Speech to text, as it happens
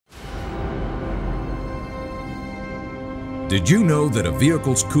Did you know that a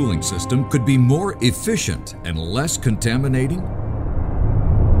vehicle's cooling system could be more efficient and less contaminating?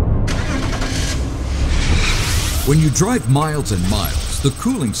 When you drive miles and miles, the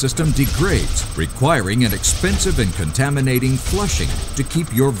cooling system degrades, requiring an expensive and contaminating flushing to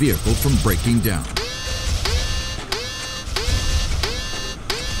keep your vehicle from breaking down.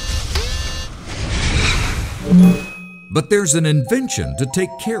 But there's an invention to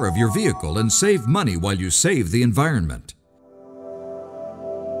take care of your vehicle and save money while you save the environment.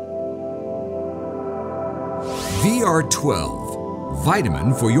 VR-12,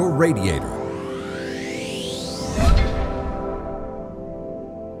 vitamin for your radiator.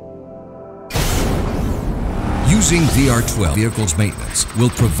 Using VR-12 vehicle's maintenance will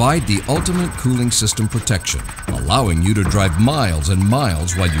provide the ultimate cooling system protection, allowing you to drive miles and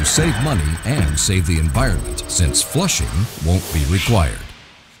miles while you save money and save the environment, since flushing won't be required.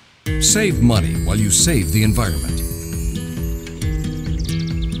 Save money while you save the environment.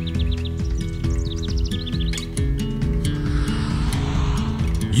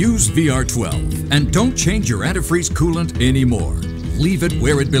 Use VR-12 and don't change your antifreeze coolant anymore. Leave it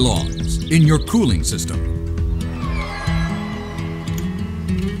where it belongs, in your cooling system.